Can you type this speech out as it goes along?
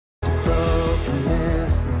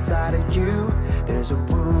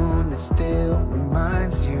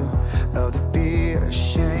reminds you of the fear,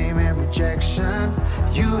 shame, and rejection.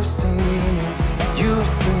 You've seen it, you've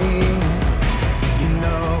seen it. You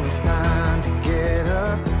know it's time to get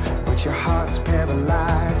up, but your heart's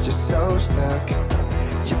paralyzed, you're so stuck.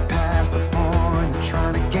 You're past the point of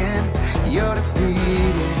trying again. You're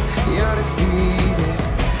defeated, you're defeated.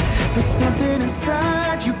 There's something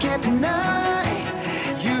inside you can't deny.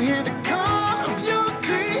 You hear the call of your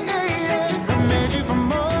creator, who made you for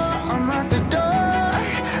more. Unlock the door,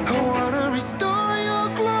 I wanna restore your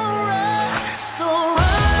glory. So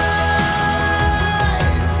rise,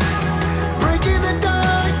 breaking the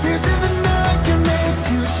dark, piercing the night. You're made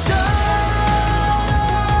to shine.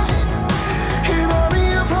 An army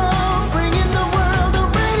of hope, bringing the world a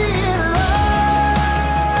radiant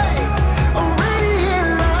light, a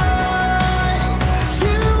radiant light.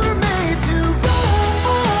 You were made to rise,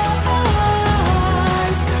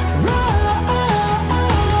 rise.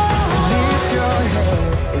 Lift your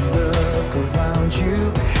head and look around you.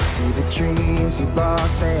 See the dreams you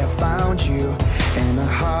lost, they have found you. And a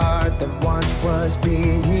heart that once was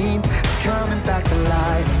beating is coming back to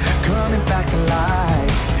life, coming back to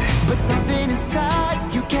life. But something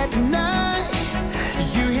inside you can't deny.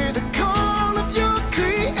 You hear the call of your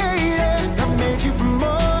creator, I made you for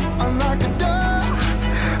more. Unlock the door,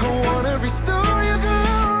 I wanna restore your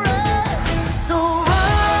glory. So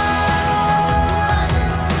rise,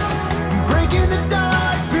 breaking the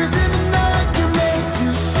dark, piercing the night. You're made to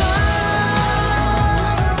shine.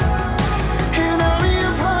 An army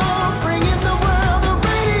of hope, bringing the world a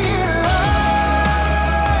radiant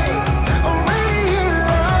light, a radiant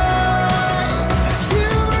light. You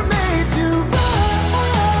were made to rise,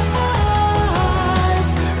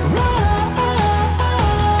 rise.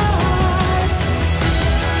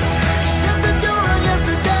 Shut the door on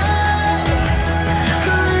yesterday,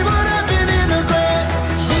 leave what happened in the grave.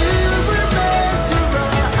 You were made to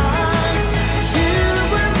rise, you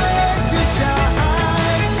were made to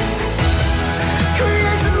shine.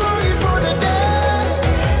 Creation longing for the day,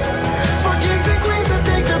 for kings and queens to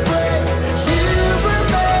take their place. You were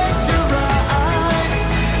made to rise,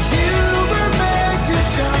 you were made to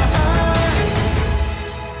shine.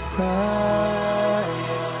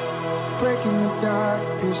 Rise, breaking the dark,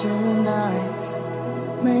 piercing the night,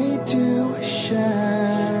 made to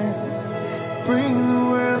shine. Bring